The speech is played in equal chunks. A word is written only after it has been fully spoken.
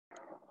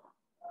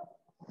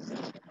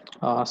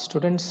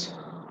Students,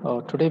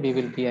 today we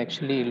will be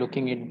actually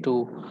looking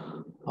into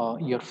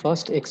your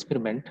first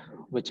experiment,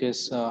 which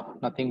is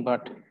nothing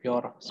but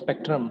your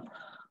spectrum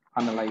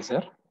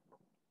analyzer.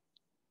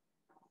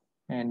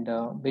 And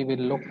we will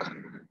look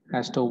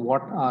as to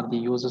what are the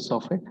uses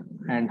of it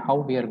and how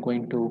we are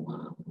going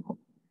to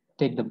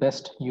take the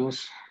best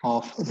use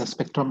of the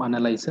spectrum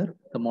analyzer.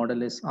 The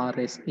model is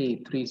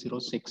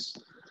RSA306.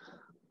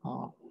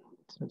 Uh,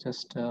 so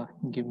just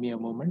give me a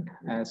moment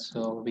as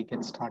we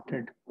get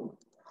started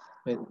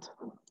with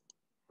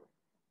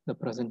the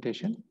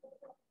presentation.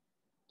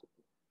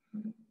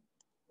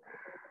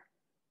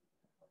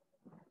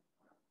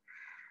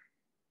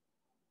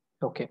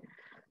 Okay,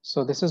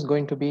 so this is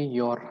going to be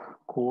your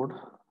code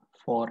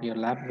for your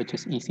lab, which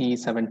is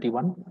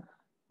ECE71.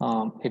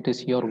 It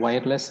is your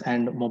wireless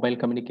and mobile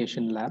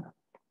communication lab.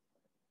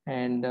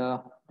 And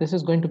this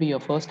is going to be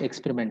your first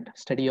experiment,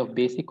 study of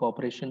basic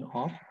operation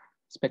of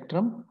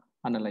spectrum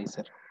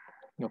analyzer.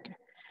 Okay,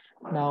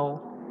 now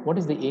what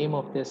is the aim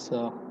of this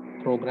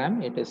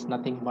program? It is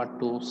nothing but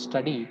to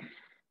study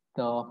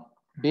the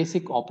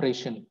basic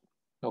operation,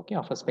 okay,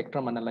 of a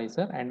spectrum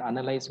analyzer and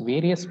analyze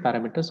various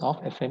parameters of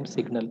FM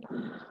signal.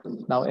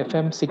 Now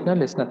FM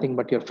signal is nothing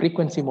but your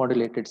frequency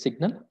modulated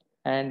signal,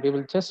 and we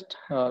will just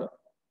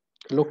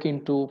look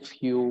into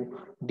few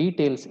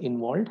details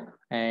involved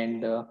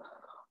and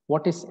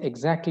what is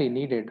exactly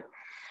needed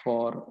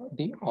for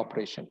the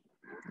operation.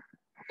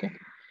 Okay,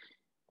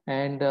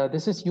 and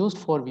this is used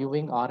for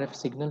viewing RF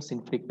signals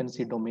in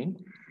frequency domain.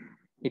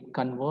 It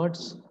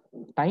converts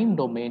time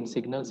domain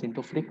signals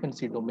into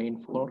frequency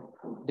domain for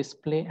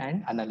display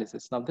and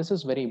analysis. Now, this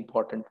is very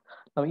important.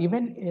 Now,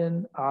 even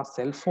in our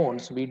cell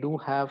phones, we do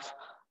have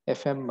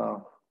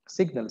FM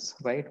signals,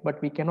 right?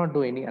 But we cannot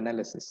do any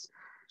analysis.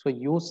 So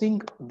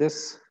using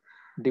this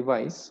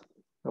device,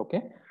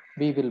 okay,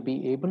 we will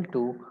be able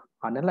to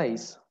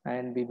analyze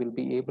and we will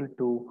be able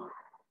to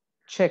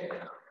check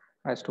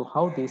as to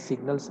how these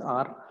signals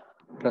are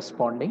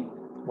responding,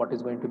 what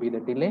is going to be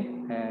the delay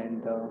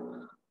and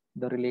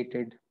the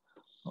related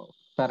uh,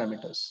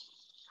 parameters.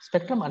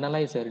 Spectrum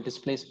analyzer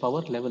displays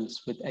power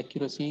levels with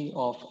accuracy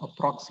of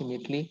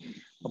approximately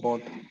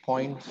about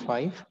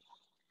 0.5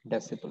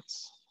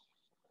 decibels.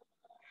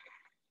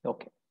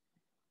 Okay.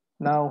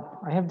 Now,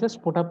 I have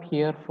just put up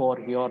here for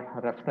your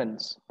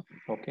reference,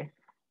 okay,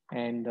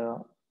 and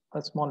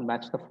a small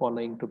match the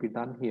following to be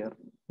done here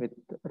with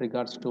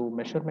regards to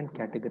measurement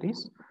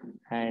categories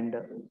and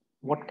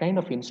what kind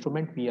of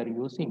instrument we are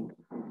using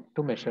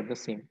to measure the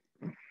same.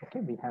 Okay,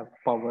 we have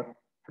power,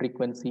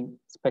 frequency,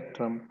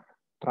 spectrum,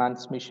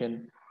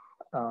 transmission,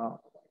 uh,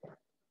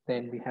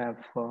 then we have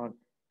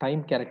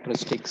time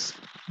characteristics,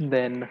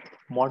 then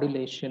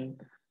modulation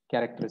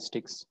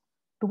characteristics.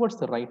 Towards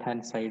the right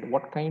hand side,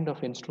 what kind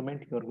of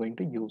instrument you are going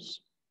to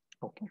use.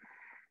 Okay,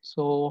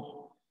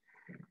 so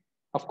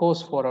of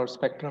course for our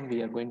spectrum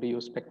we are going to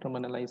use spectrum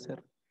analyzer,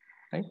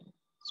 right?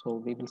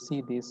 So we will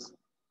see this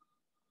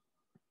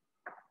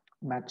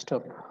matched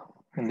up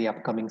in the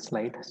upcoming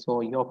slide.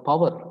 So your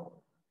power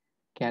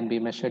can be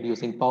measured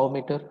using power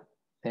meter,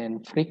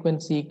 then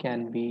frequency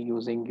can be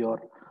using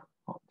your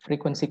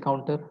frequency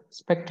counter,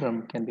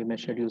 spectrum can be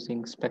measured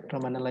using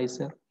spectrum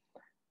analyzer,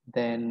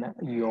 then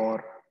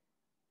your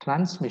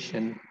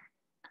transmission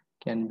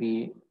can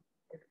be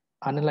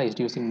analyzed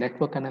using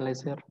network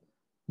analyzer,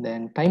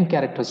 then time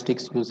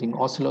characteristics using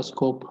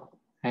oscilloscope,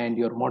 and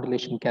your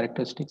modulation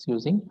characteristics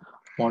using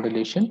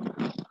modulation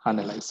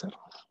analyzer.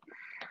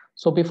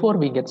 So before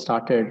we get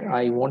started,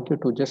 I want you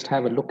to just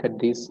have a look at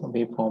these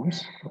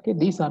waveforms. Okay,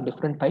 these are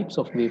different types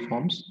of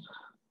waveforms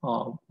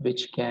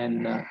which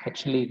can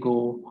actually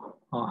go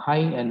high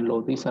and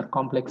low. These are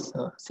complex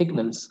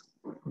signals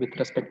with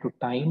respect to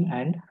time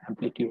and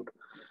amplitude.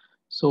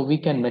 So we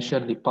can measure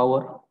the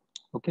power.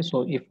 Okay,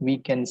 so if we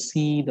can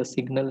see the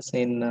signals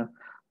in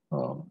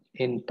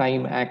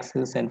time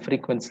axis and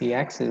frequency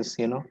axis,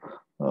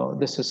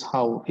 this is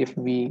how, if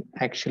we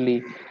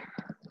actually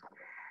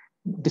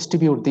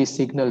distribute these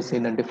signals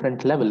in a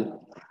different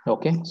level.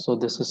 Okay, so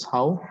this is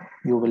how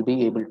you will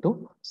be able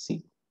to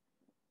see.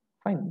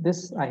 Fine,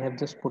 this I have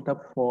just put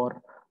up for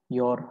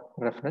your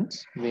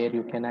reference, where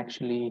you can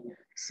actually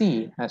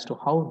see as to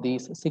how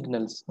these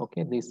signals,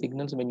 okay, these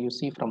signals when you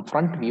see from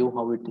front view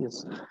how it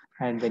is,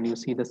 and when you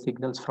see the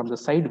signals from the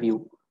side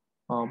view,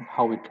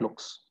 how it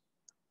looks.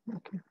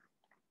 Okay,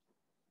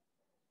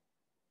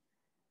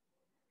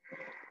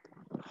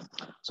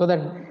 so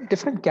then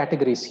different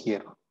categories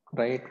here,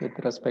 right, with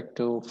respect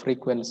to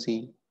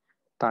frequency,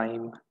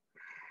 time,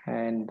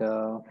 and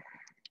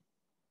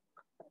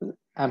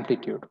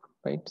amplitude,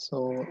 right?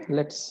 So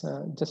let's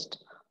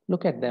just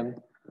look at them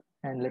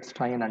and let's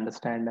try and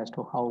understand as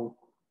to how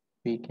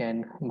we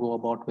can go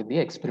about with the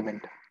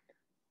experiment.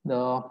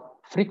 The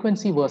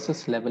frequency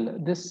versus level,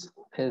 this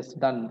is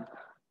done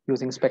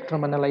using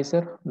spectrum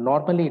analyzer.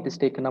 Normally it is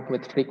taken up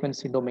with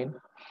frequency domain,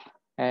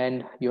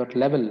 and your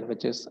level,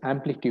 which is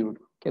amplitude,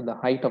 okay, the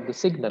height of the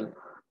signal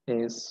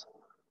is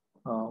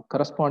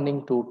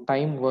corresponding to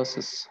time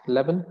versus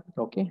level,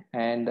 okay,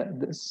 and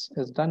this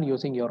is done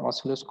using your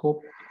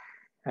oscilloscope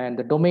And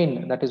the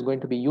domain that is going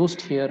to be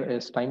used here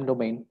is time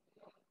domain.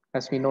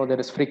 As we know, there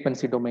is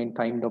frequency domain,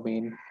 time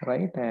domain,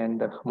 right?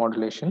 And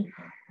modulation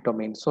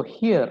domain. So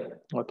here,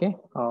 okay,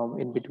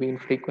 in between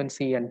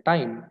frequency and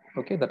time,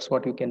 okay, that's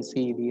what you can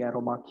see the arrow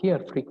mark here,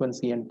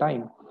 frequency and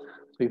time.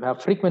 So you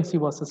have frequency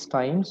versus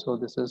time. So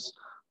this is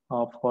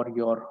for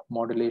your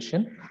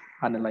modulation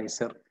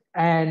analyzer.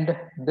 And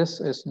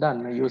this is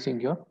done using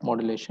your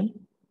modulation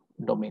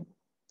domain.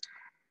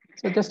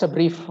 So just a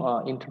brief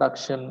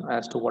introduction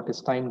as to what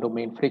is time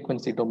domain,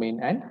 frequency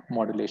domain, and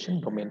modulation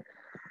domain.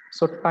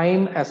 So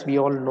time, as we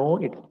all know,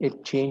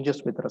 it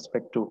changes with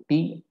respect to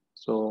t.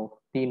 So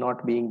t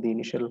naught being the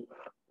initial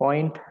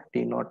point,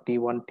 t naught,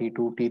 t1,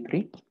 t2,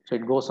 t3. So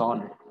it goes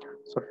on.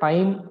 So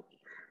time,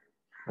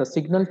 the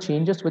signal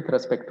changes with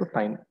respect to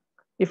time.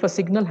 If a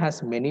signal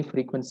has many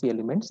frequency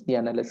elements, the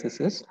analysis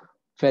is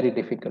very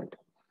difficult.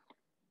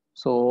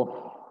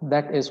 So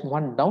that is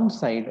one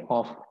downside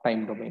of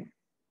time domain.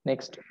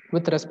 Next,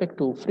 with respect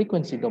to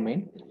frequency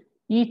domain,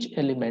 each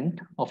element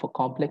of a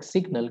complex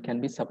signal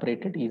can be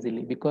separated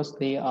easily because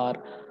they are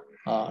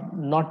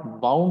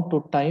not bound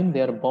to time,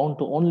 they are bound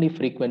to only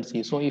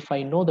frequency. So if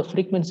I know the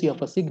frequency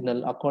of a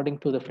signal, according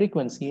to the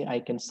frequency,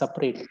 I can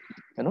separate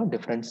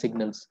different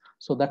signals.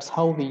 So that's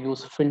how we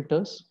use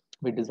filters.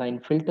 We design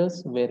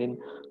filters wherein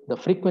the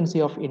frequency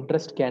of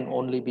interest can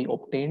only be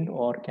obtained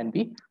or can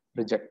be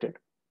rejected.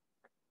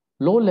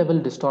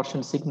 Low-level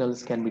distortion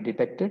signals can be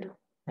detected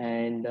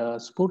and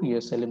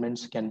spurious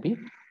elements can be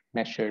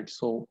measured.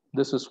 So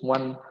this is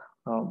one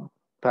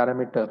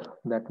parameter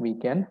that we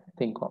can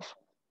think of.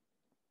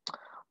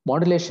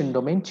 Modulation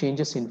domain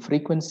changes in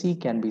frequency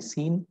can be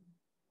seen,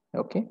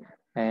 okay,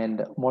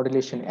 and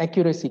modulation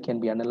accuracy can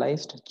be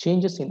analyzed.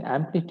 Changes in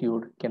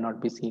amplitude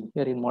cannot be seen.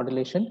 Here in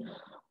modulation,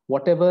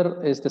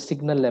 whatever is the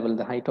signal level,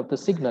 the height of the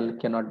signal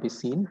cannot be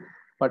seen,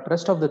 but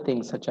rest of the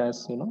things such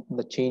as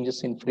the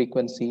changes in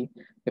frequency,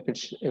 if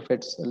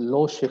it's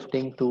low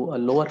shifting to a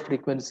lower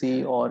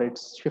frequency or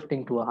it's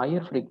shifting to a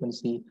higher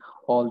frequency,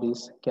 all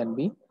these can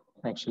be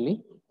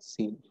actually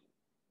seen.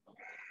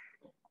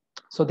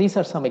 So these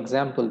are some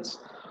examples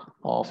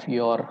of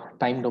your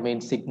time domain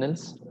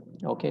signals,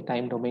 okay,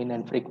 time domain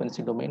and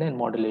frequency domain and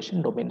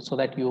modulation domain, so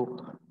that you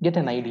get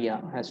an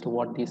idea as to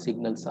what these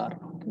signals are.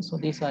 Okay, so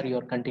these are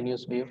your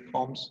continuous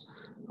waveforms,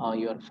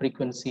 your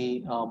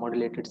frequency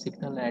modulated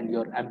signal and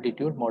your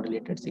amplitude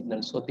modulated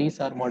signal. So these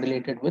are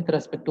modulated with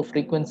respect to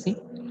frequency.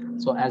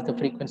 So as the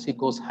frequency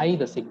goes high,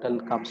 the signal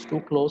comes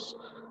too close,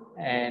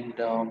 and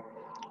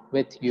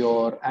with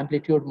your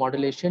amplitude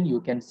modulation, you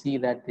can see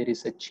that there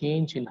is a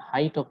change in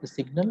height of the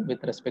signal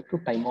with respect to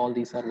time. All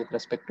these are with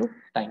respect to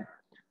time.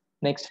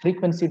 Next,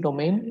 frequency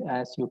domain,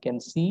 as you can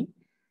see,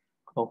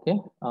 okay,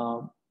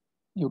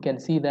 you can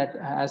see that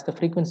as the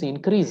frequency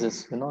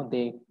increases,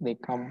 they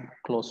come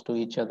close to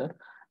each other,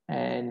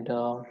 and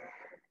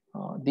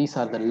these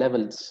are the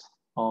levels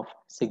of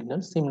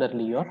signals.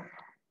 Similarly, your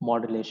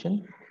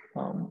modulation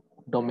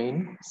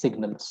domain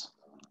signals.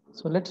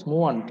 So let's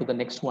move on to the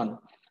next one,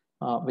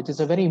 which is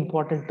a very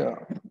important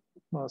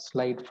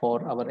slide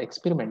for our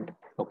experiment,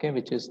 okay,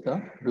 which is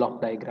the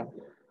block diagram.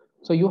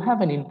 So you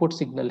have an input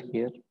signal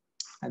here,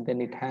 and then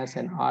it has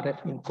an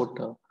RF input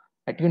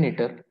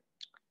attenuator.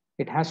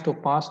 It has to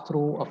pass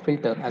through a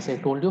filter. As I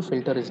told you,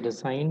 filter is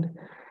designed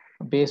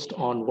based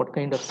on what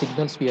kind of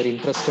signals we are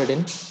interested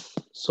in.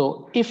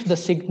 So if the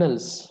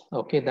signals,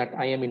 okay, that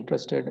I am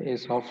interested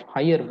is of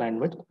higher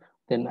bandwidth,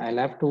 then I'll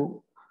have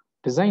to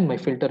design my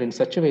filter in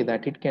such a way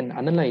that it can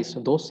analyze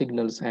those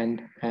signals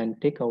and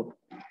take out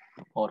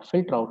or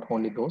filter out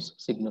only those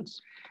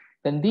signals.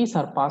 Then these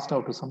are passed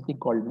out to something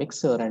called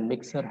mixer, and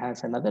mixer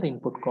has another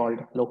input called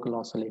local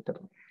oscillator.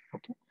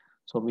 Okay,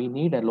 so we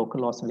need a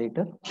local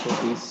oscillator. So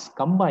these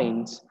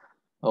combines,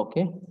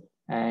 okay,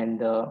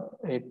 and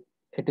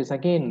it is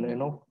again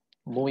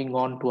moving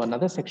on to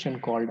another section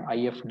called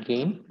IF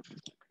gain,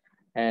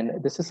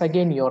 and this is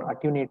again your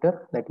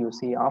attenuator that you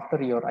see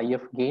after your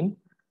IF gain.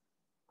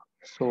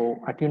 So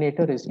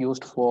attenuator is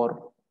used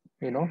for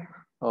you know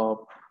uh,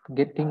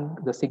 getting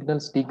the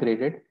signals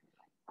degraded.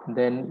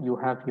 Then you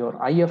have your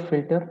IF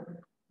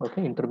filter,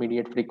 okay,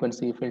 intermediate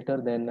frequency filter.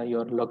 Then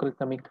your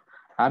logarithmic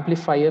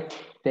amplifier.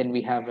 Then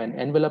we have an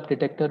envelope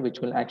detector,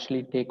 which will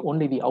actually take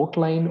only the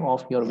outline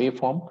of your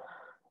waveform.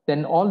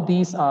 Then all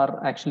these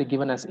are actually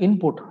given as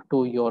input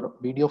to your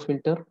video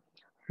filter.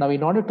 Now,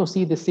 in order to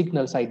see the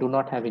signals, I do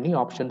not have any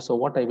option. So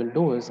what I will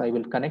do is I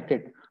will connect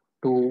it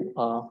to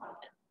a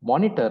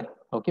monitor.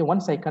 Okay,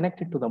 once I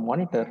connect it to the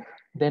monitor,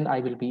 then I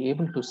will be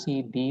able to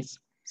see these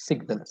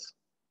signals,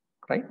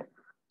 right?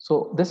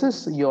 So this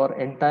is your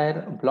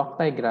entire block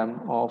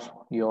diagram of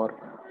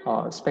your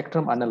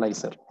spectrum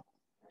analyzer.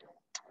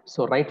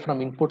 So right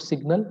from input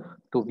signal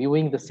to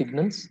viewing the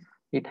signals,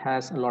 it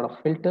has a lot of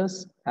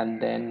filters,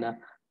 and then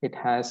it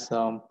has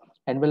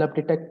envelope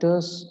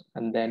detectors,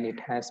 and then it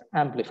has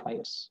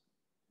amplifiers.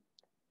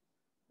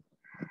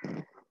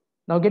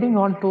 Now getting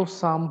on to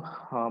some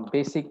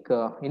basic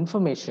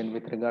information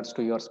with regards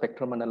to your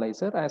spectrum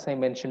analyzer. As I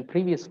mentioned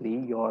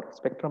previously, your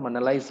spectrum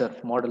analyzer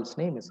model's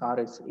name is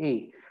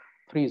RSA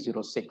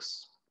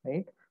 306,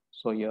 right?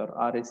 So your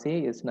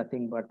RSA is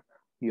nothing but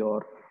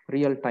your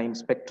real-time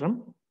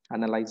spectrum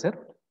analyzer,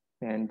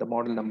 and the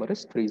model number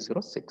is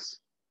 306.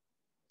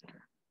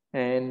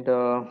 And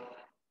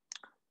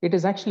it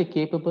is actually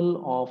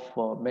capable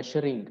of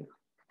measuring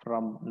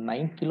from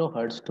 9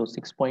 kilohertz to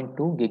 6.2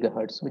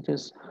 gigahertz, which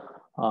is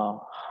a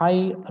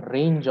high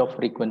range of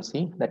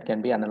frequency that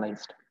can be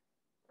analyzed,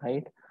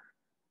 right?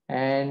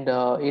 And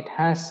it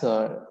has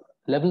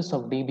levels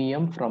of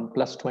dBm from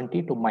plus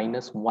 20 to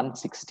minus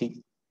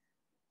 160.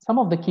 Some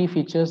of the key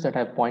features that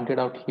I've pointed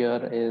out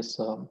here is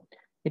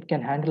it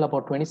can handle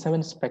about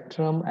 27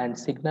 spectrum and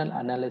signal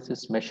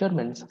analysis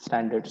measurements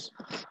standards.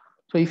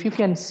 So if you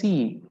can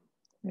see,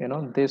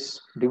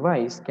 this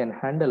device can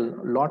handle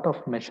a lot of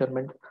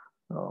measurement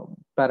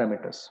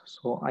parameters.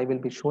 So I will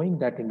be showing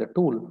that in the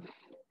tool,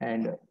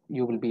 and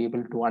you will be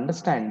able to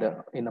understand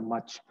in a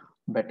much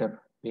better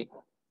way.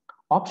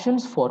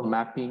 Options for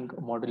mapping,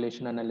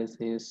 modulation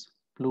analysis,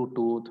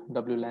 Bluetooth,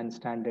 WLAN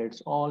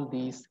standards, all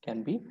these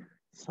can be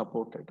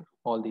supported.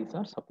 All these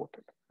are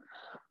supported.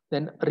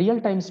 Then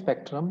real-time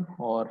spectrum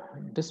or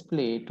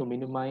display to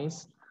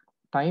minimize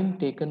time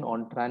taken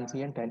on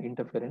transient and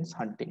interference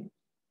hunting.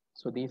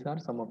 So these are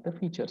some of the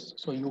features.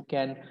 So you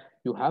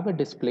have a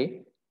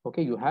display,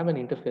 okay, you have an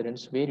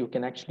interference where you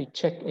can actually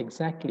check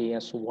exactly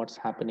as to what's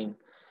happening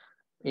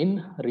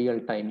in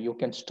real time. You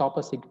can stop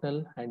a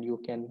signal and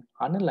you can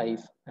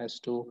analyze as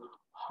to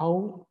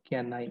how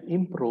can I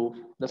improve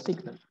the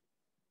signal.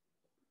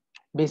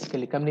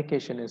 Basically,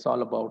 communication is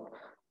all about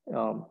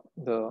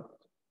the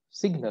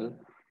signal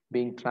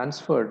being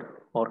transferred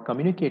or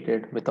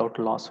communicated without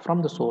loss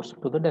from the source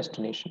to the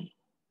destination.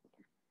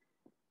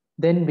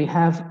 Then we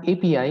have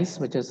APIs,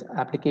 which is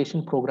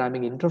application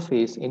programming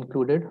interface,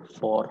 included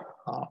for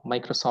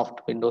Microsoft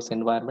Windows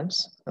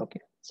environments. Okay,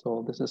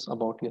 so this is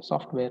about your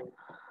software.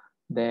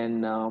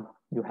 Then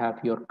you have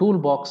your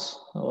toolbox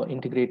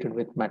integrated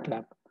with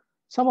MATLAB.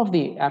 Some of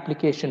the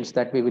applications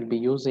that we will be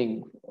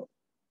using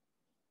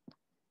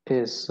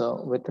is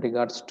with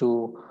regards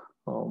to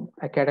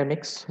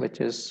academics, which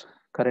is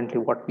currently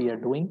what we are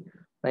doing,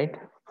 right,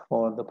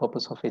 for the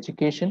purpose of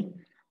education.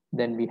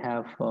 Then we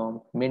have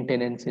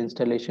maintenance,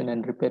 installation,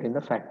 and repair in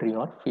the factory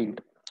or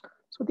field.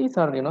 So these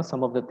are,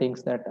 some of the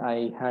things that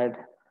I had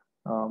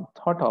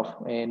thought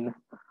of in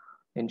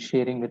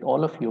sharing with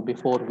all of you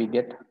before we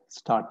get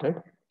started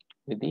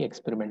with the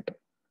experiment.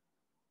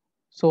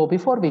 So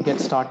before we get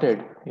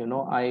started,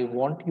 I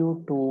want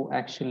you to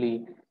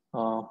actually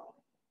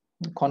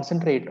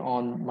concentrate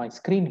on my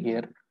screen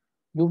here.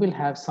 You will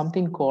have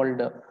something called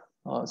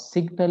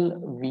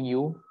Signal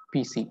VU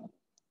PC.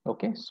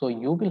 Okay, so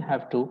you will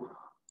have to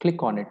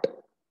click on it.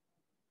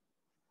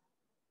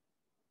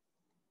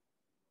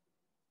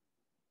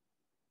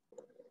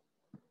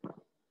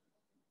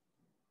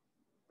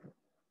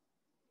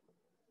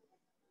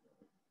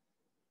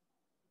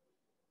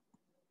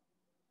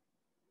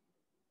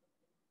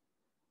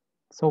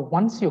 So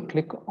once you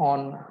click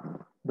on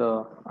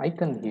the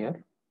icon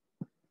here,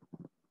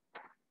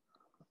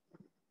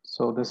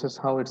 so this is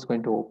how it's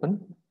going to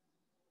open.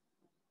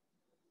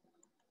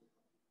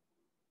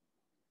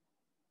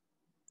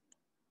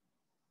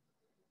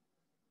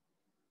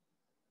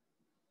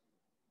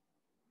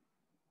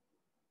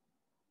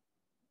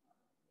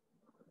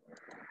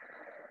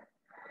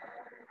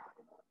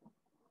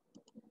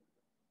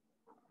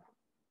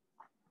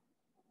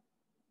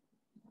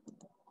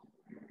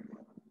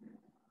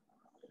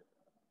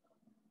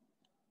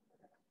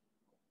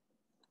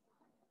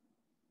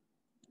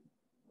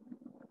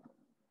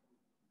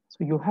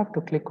 So you have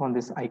to click on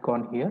this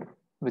icon here,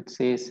 which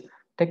says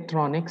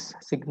Tektronix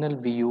Signal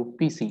VU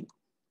PC.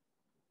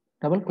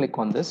 Double click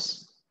on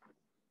this.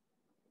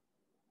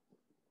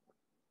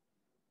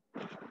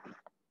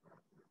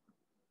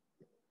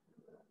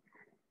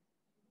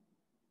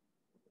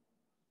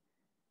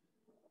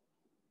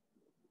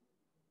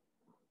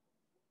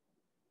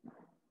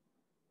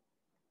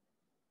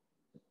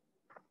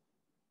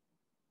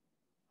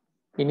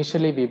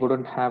 Initially, we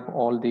wouldn't have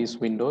all these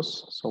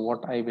windows. So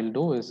what I will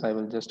do is I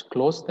will just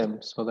close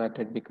them so that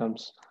it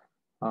becomes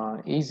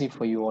easy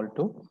for you all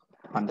to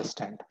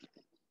understand.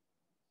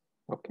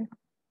 Okay.